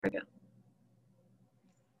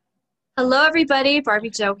Hello, everybody.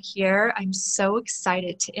 Barbie Joe here. I'm so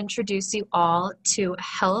excited to introduce you all to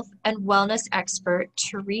health and wellness expert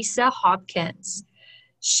Teresa Hopkins.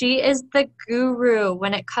 She is the guru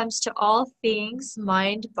when it comes to all things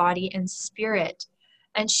mind, body, and spirit.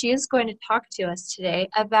 And she is going to talk to us today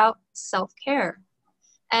about self care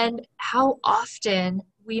and how often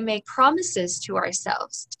we make promises to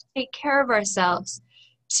ourselves to take care of ourselves,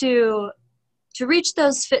 to reach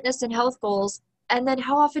those fitness and health goals, and then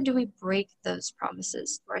how often do we break those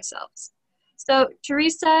promises to ourselves? So,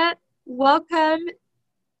 Teresa, welcome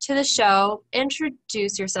to the show.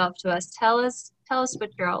 Introduce yourself to us. Tell us what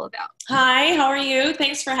you're all about. Hi, how are you?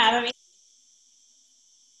 Thanks for having me.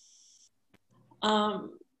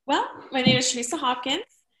 Well, my name is Teresa Hopkins,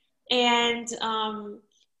 and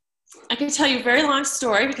I can tell you a very long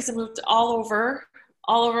story because I moved all over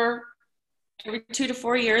every 2 to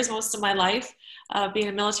 4 years, most of my life, being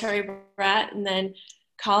a military brat, and then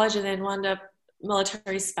college, and then wound up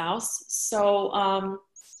military spouse. So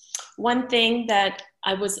one thing that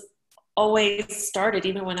I was always started,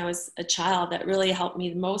 even when I was a child, that really helped me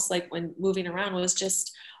the most, like when moving around, was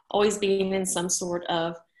just always being in some sort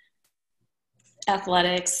of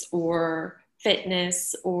athletics or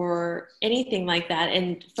fitness or anything like that.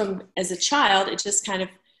 And from as a child, it just kind of,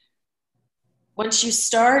 once you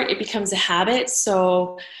start, it becomes a habit.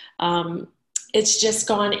 So it's just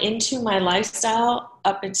gone into my lifestyle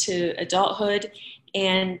up into adulthood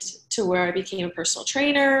and to where I became a personal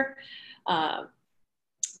trainer,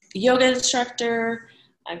 yoga instructor.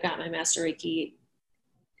 I've got my master Reiki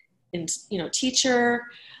and teacher.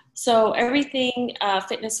 So everything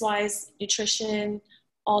fitness wise, nutrition,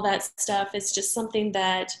 all that stuff is just something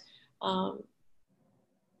that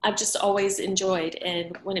I've just always enjoyed.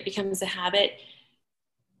 And when it becomes a habit,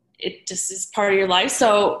 it just is part of your life.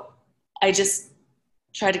 So I just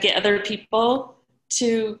try to get other people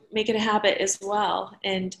to make it a habit as well.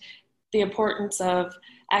 And the importance of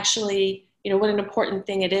actually, what an important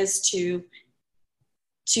thing it is to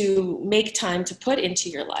make time to put into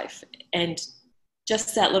your life. And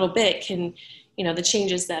just that little bit can, the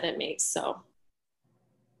changes that it makes. So.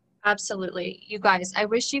 Absolutely. You guys, I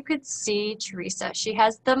wish you could see Teresa. She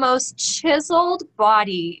has the most chiseled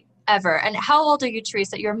body ever. And how old are you,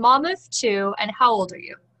 Teresa? You're a mom of two, and how old are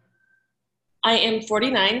you? I am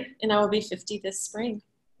 49, and I will be 50 this spring.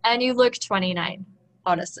 And you look 29,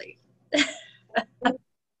 honestly.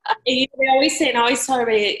 I always say, and I always tell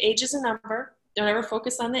everybody, age is a number. Don't ever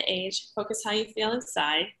focus on the age. Focus how you feel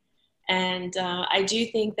inside. And I do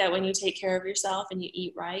think that when you take care of yourself and you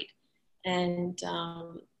eat right, and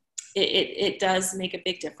it does make a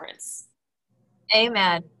big difference.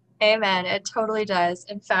 Amen. Amen. It totally does.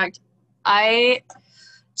 In fact, I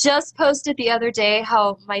just posted the other day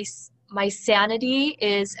how my sanity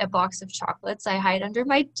is a box of chocolates I hide under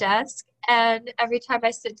my desk. And every time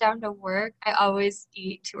I sit down to work, I always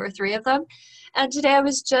eat 2 or 3 of them. And today I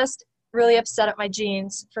was just really upset at my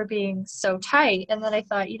jeans for being so tight. And then I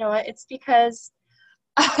thought, you know what? It's because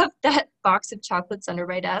of that box of chocolates under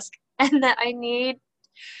my desk, and that I need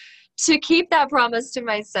to keep that promise to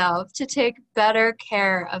myself to take better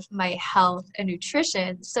care of my health and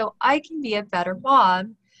nutrition so I can be a better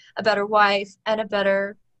mom, a better wife, and a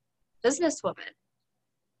better businesswoman.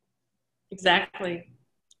 Exactly.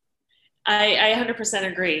 I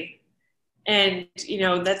 100% agree. And,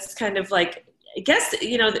 that's kind of like, I guess,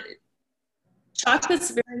 chocolate's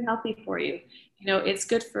very healthy for you. It's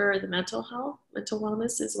good for the mental health, mental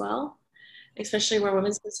wellness as well, especially where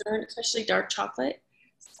women's concerned, especially dark chocolate.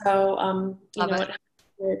 So, Love it it. helps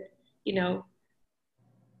with,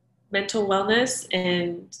 mental wellness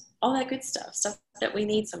and all that good stuff that we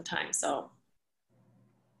need sometimes. So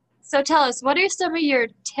tell us, what are some of your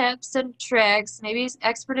tips and tricks, maybe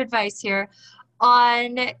expert advice here,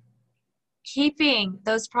 on keeping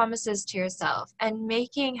those promises to yourself and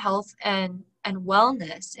making health and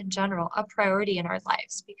wellness in general a priority in our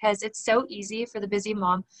lives? Because it's so easy for the busy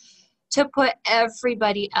mom to put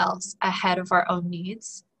everybody else ahead of our own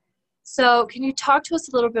needs. So can you talk to us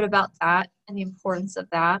a little bit about that and the importance of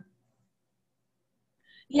that?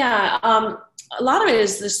 Yeah, a lot of it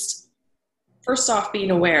is just, first off,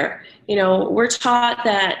 being aware. We're taught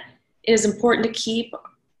that it is important to keep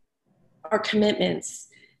our commitments,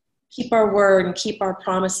 keep our word, and keep our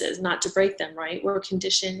promises, not to break them, right? We're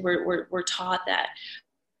conditioned, we're taught that.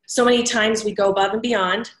 So many times we go above and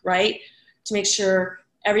beyond, right, to make sure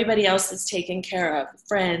everybody else is taken care of,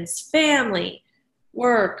 friends, family,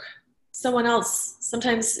 work, someone else,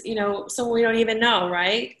 sometimes, someone we don't even know,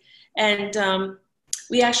 right? And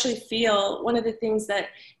we actually feel, one of the things that,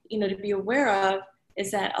 to be aware of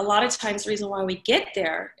is that a lot of times the reason why we get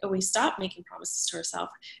there and we stop making promises to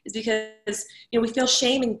ourselves is because, we feel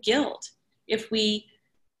shame and guilt if we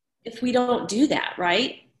don't do that,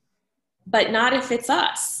 right? But not if it's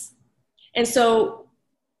us. And so,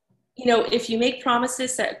 if you make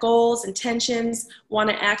promises, set goals, intentions, want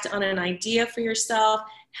to act on an idea for yourself,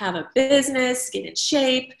 have a business, get in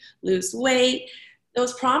shape, lose weight,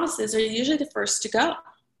 those promises are usually the first to go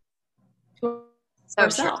to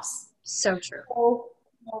ourselves. So true.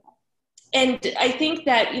 And I think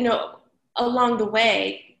that, along the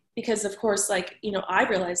way, because of course, I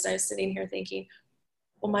realized I was sitting here thinking,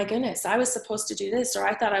 oh my goodness, I was supposed to do this, or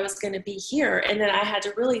I thought I was going to be here. And then I had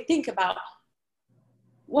to really think about,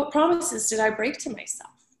 what promises did I break to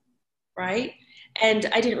myself, right? And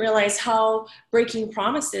I didn't realize how breaking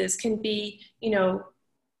promises can be,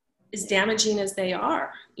 as damaging as they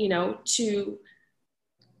are, to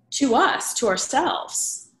us, to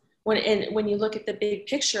ourselves. When you look at the big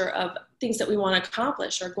picture of things that we want to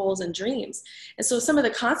accomplish, our goals and dreams. And so some of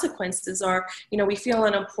the consequences are, we feel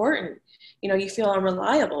unimportant, you feel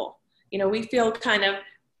unreliable, we feel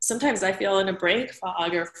sometimes I feel in a brain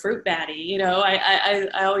fog or fruit batty.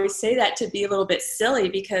 I always say that to be a little bit silly,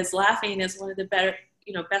 because laughing is one of the better,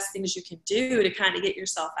 best things you can do to kind of get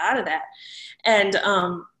yourself out of that. And,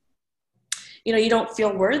 you don't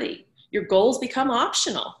feel worthy. Your goals become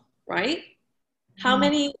optional, right? Mm-hmm. How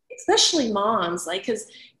many, especially moms, cause,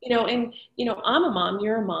 I'm a mom,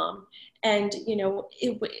 you're a mom. And,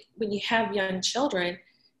 when you have young children,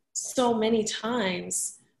 so many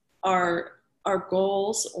times our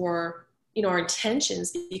goals or, our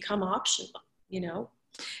intentions become optional,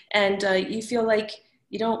 and you feel like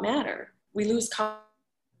you don't matter. We lose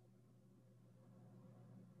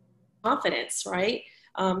confidence, right?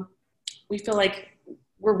 We feel like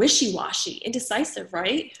we're wishy-washy, indecisive,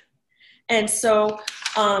 right? And so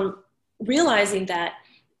realizing that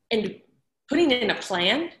and putting in a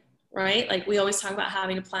plan, right? Like we always talk about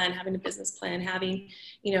having a plan, having a business plan, having,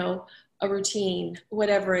 a routine,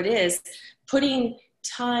 whatever it is, putting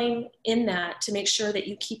time in that to make sure that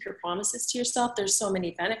you keep your promises to yourself. There's so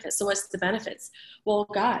many benefits. So what's the benefits? Well,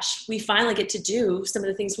 gosh, we finally get to do some of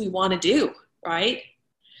the things we want to do, right?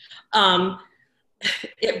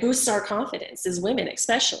 It boosts our confidence as women,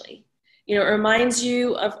 especially. It reminds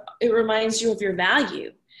you of your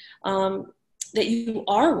value, that you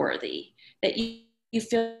are worthy, that you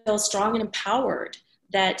feel strong and empowered,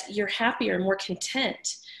 that you're happier and more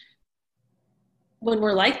content. When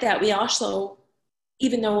we're like that, we also,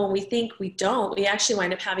 even though when we think we don't, we actually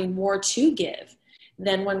wind up having more to give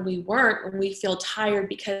than when we weren't, when we feel tired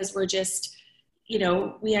because we're just,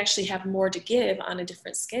 we actually have more to give on a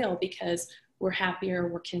different scale because we're happier,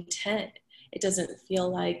 we're content. It doesn't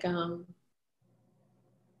feel like, I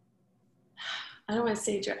don't want to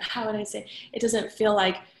say, how would I say? It doesn't feel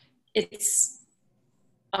like it's,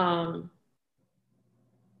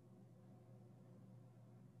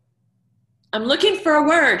 I'm looking for a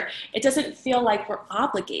word. It doesn't feel like we're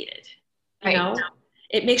obligated, you know?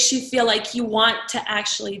 It makes you feel like you want to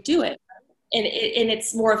actually do it. And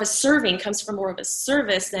it's more of a serving, comes from more of a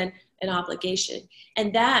service than an obligation.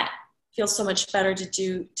 And that feels so much better to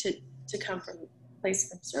do, to come from a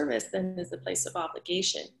place of service than is a place of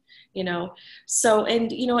obligation, So,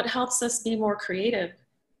 and, it helps us be more creative,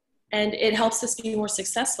 and it helps us be more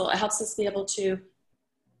successful. It helps us be able to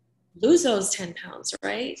lose those 10 pounds,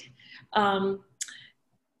 right?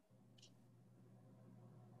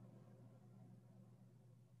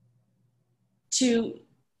 To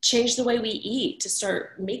change the way we eat, to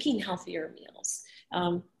start making healthier meals.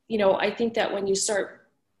 I think that when you start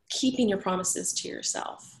keeping your promises to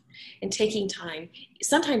yourself and taking time,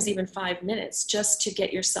 sometimes even 5 minutes, just to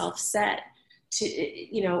get yourself set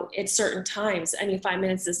to, at certain times. 5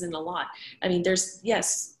 minutes isn't a lot.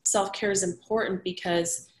 Yes, self-care is important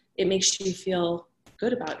because it makes you feel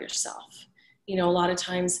good about yourself. A lot of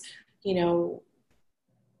times, we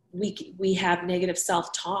have negative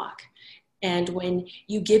self-talk. And when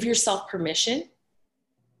you give yourself permission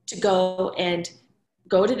to go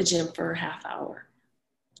to the gym for a half hour,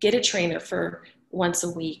 get a trainer for once a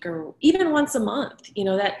week or even once a month,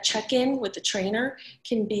 that check-in with the trainer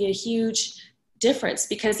can be a huge difference,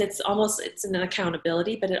 because it's an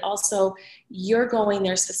accountability, but it also, you're going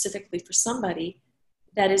there specifically for somebody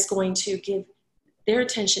that is going to give their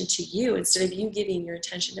attention to you instead of you giving your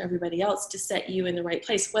attention to everybody else to set you in the right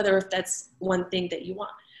place, whether if that's one thing that you want.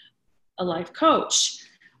 A life coach,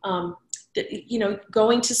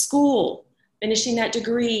 going to school, finishing that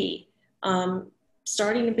degree,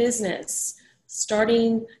 starting a business,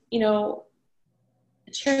 starting, a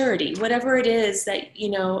charity, whatever it is that,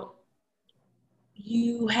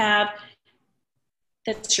 you have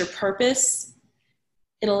that's your purpose,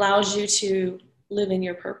 it allows you to live in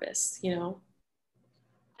your purpose, you know?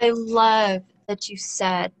 I love that you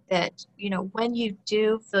said that, when you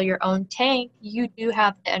do fill your own tank, you do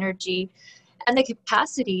have the energy and the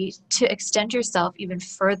capacity to extend yourself even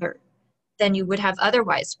further than you would have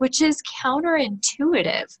otherwise, which is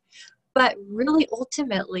counterintuitive. But really,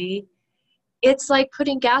 ultimately, it's like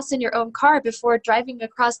putting gas in your own car before driving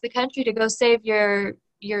across the country to go save your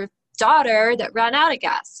daughter that ran out of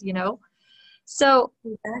gas. So,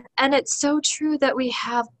 and it's so true that we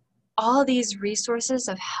have all these resources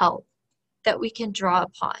of help that we can draw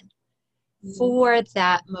upon for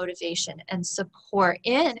that motivation and support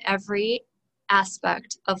in every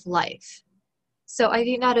aspect of life. So I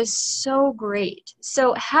think that is so great.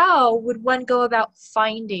 So how would one go about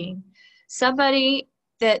finding somebody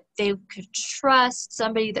that they could trust,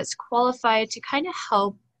 somebody that's qualified to kind of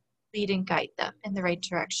help lead and guide them in the right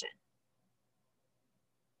direction?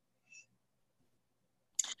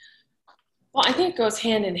 Well, I think it goes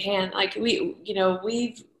hand in hand. Like we've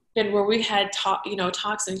been where we had talks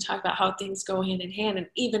and we talk about how things go hand in hand. And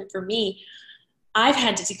even for me, I've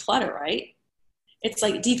had to declutter, right? It's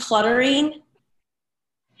like decluttering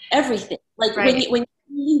everything. Like right. when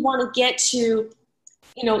you want to get to,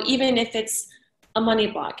 even if it's a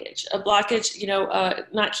money blockage,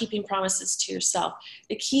 not keeping promises to yourself.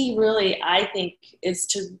 The key really, I think, is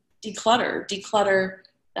to declutter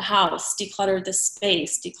the house, declutter the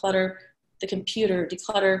space, declutter the computer,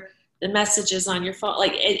 declutter the messages on your phone,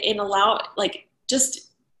 and allow,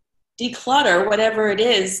 just declutter whatever it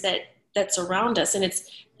is that's around us. And it's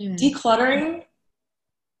decluttering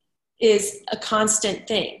is a constant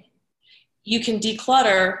thing. You can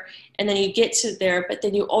declutter and then you get to there, but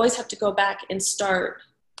then you always have to go back and start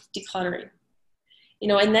decluttering,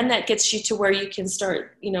 and then that gets you to where you can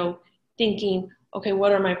start, thinking, okay,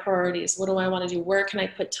 what are my priorities? What do I want to do? Where can I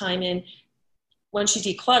put time in? Once you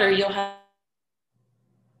declutter, you'll have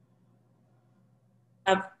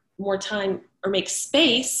more time or make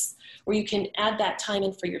space where you can add that time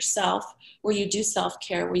in for yourself, where you do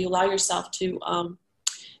self-care, where you allow yourself to,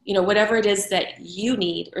 whatever it is that you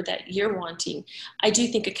need or that you're wanting. I do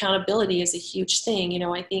think accountability is a huge thing.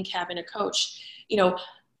 I think having a coach, a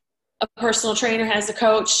personal trainer has a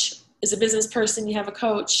coach, as a business person, you have a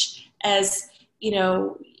coach. As,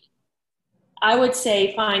 I would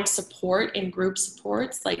say find support in group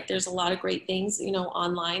supports. Like there's a lot of great things,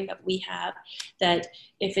 online that we have that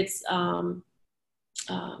if it's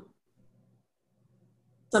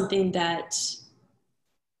something that,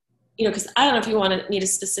 because I don't know if you want me to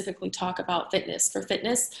specifically talk about fitness. For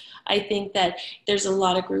fitness, I think that there's a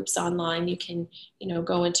lot of groups online. You can,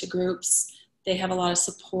 go into groups. They have a lot of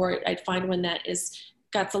support. I find when that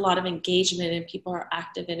got a lot of engagement and people are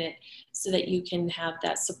active in it so that you can have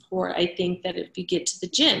that support. I think that if you get to the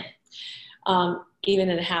gym, even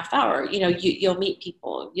in a half hour, you'll meet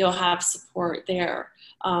people, you'll have support there.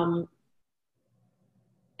 And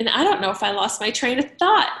I don't know if I lost my train of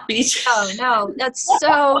thought, Beach. Oh, no, that's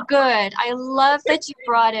so good. I love that you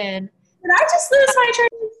brought in. Did I just lose my train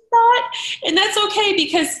of thought? And that's okay,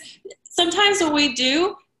 because sometimes when we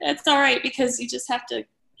do, that's all right, because you just have to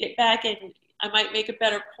get back and I might make a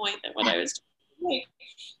better point than what I was trying to make.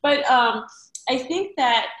 But I think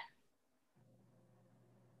that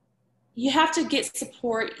you have to get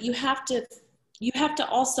support. You have to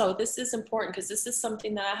also, this is important because this is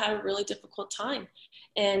something that I had a really difficult time.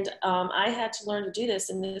 And I had to learn to do this.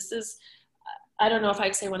 And this is, I don't know if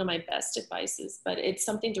I'd say one of my best advices, but it's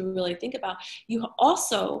something to really think about. You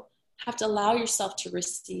also have to allow yourself to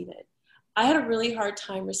receive it. I had a really hard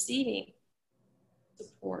time receiving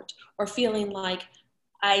support or feeling like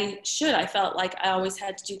I felt like I always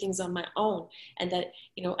had to do things on my own and that,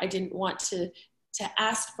 I didn't want to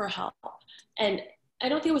ask for help. And I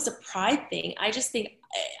don't think it was a pride thing. I just think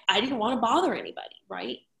I didn't want to bother anybody,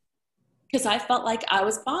 right? Because I felt like I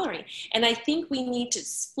was bothering. And I think we need to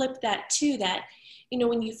flip that too, that,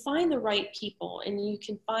 when you find the right people and you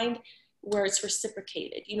can find where it's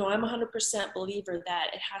reciprocated, I'm 100% believer that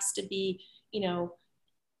it has to be,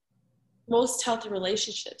 most healthy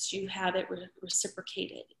relationships, you have it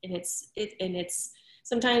reciprocated. And it's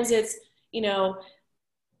sometimes it's,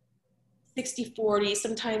 60-40,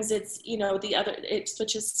 sometimes it's, the other, it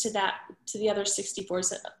switches to the other 64,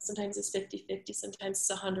 sometimes it's 50-50, sometimes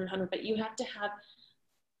it's 100-100, but you have to have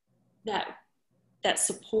that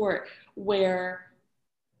support where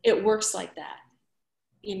it works like that.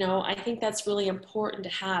 I think that's really important to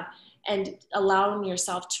have, and allowing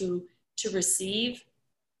yourself to receive,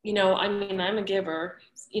 I'm a giver,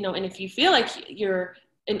 and if you feel like you're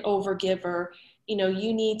an overgiver,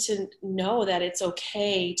 you need to know that it's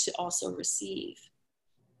okay to also receive.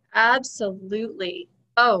 Absolutely.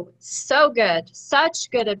 Oh, so good. Such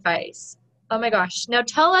good advice. Oh my gosh. Now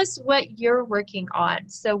tell us what you're working on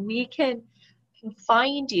so we can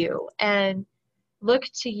find you and look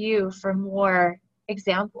to you for more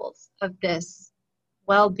examples of this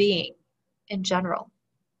well-being in general.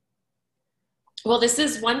 Well, this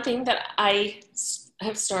is one thing that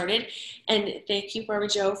have started, and thank you, Barbara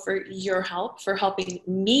Joe, for your help, for helping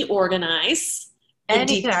me organize and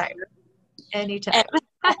Anytime, and, anytime.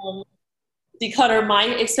 um, declutter my,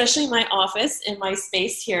 especially my office and my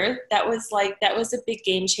space here. That was a big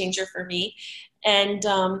game changer for me. And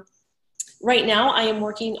right now, I am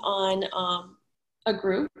working on a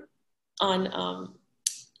group on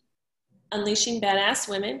unleashing badass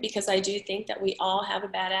women, because I do think that we all have a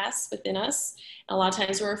badass within us. A lot of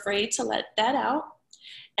times we're afraid to let that out.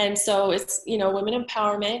 And so it's, women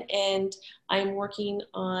empowerment, and I'm working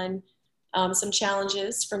on some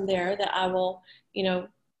challenges from there that I will,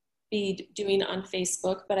 be doing on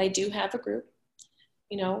Facebook. But I do have a group,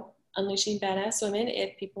 Unleashing Badass Women,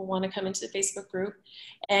 if people want to come into the Facebook group.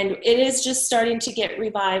 And it is just starting to get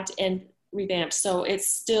revived and revamped. So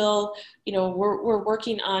it's still, we're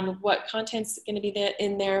working on what content's going to be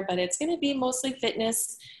in there, but it's going to be mostly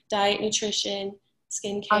fitness, diet, nutrition,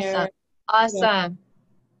 skincare, Awesome. Awesome.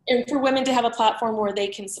 and for women to have a platform where they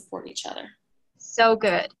can support each other. So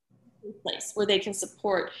good. A place where they can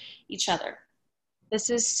support each other. This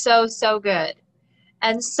is so, so good.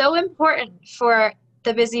 And so important for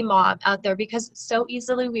the busy mom out there, because so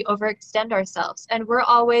easily we overextend ourselves, and we're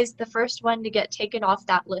always the first one to get taken off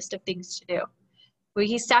that list of things to do.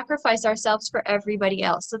 We sacrifice ourselves for everybody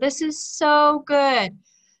else. So this is so good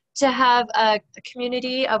to have a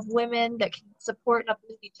community of women that can support and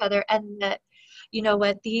uplift each other, and that, you know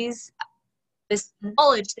what, this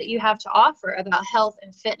knowledge that you have to offer about health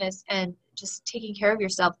and fitness and just taking care of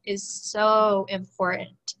yourself is so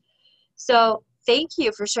important. So thank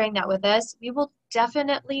you for sharing that with us. We will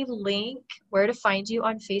definitely link where to find you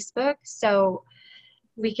on Facebook so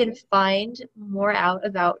we can find more out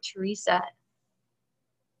about Teresa.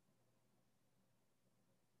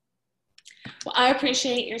 Well, I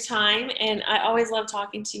appreciate your time, and I always love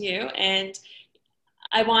talking to you. And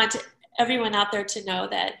I want everyone out there to know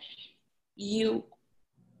that you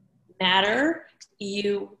matter.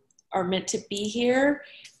 You are meant to be here.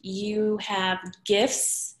 You have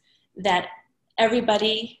gifts that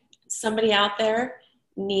somebody out there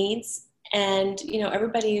needs. And,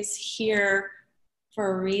 everybody is here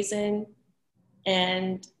for a reason.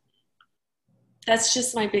 And that's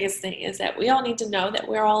just my biggest thing, is that we all need to know that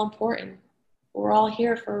we're all important. We're all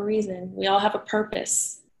here for a reason. We all have a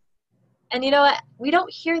purpose. And you know what? We don't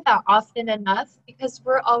hear that often enough, because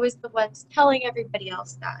we're always the ones telling everybody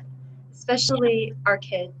else that, especially our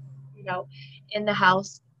kids, in the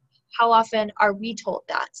house. How often are we told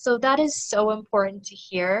that? So that is so important to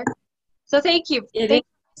hear. So thank you. Thank you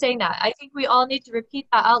for saying that. I think we all need to repeat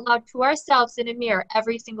that out loud to ourselves in a mirror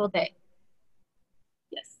every single day.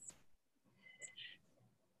 Yes.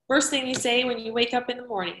 First thing you say when you wake up in the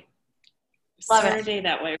morning. Love Start it. your day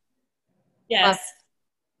that way. Yes.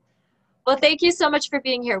 Well, thank you so much for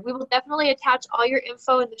being here. We will definitely attach all your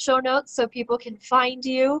info in the show notes so people can find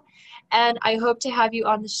you. And I hope to have you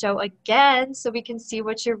on the show again so we can see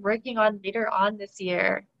what you're working on later on this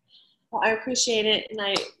year. Well, I appreciate it, and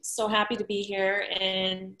I'm so happy to be here,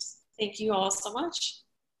 and thank you all so much.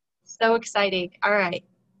 So exciting. All right.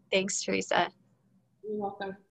 Thanks, Teresa. You're welcome.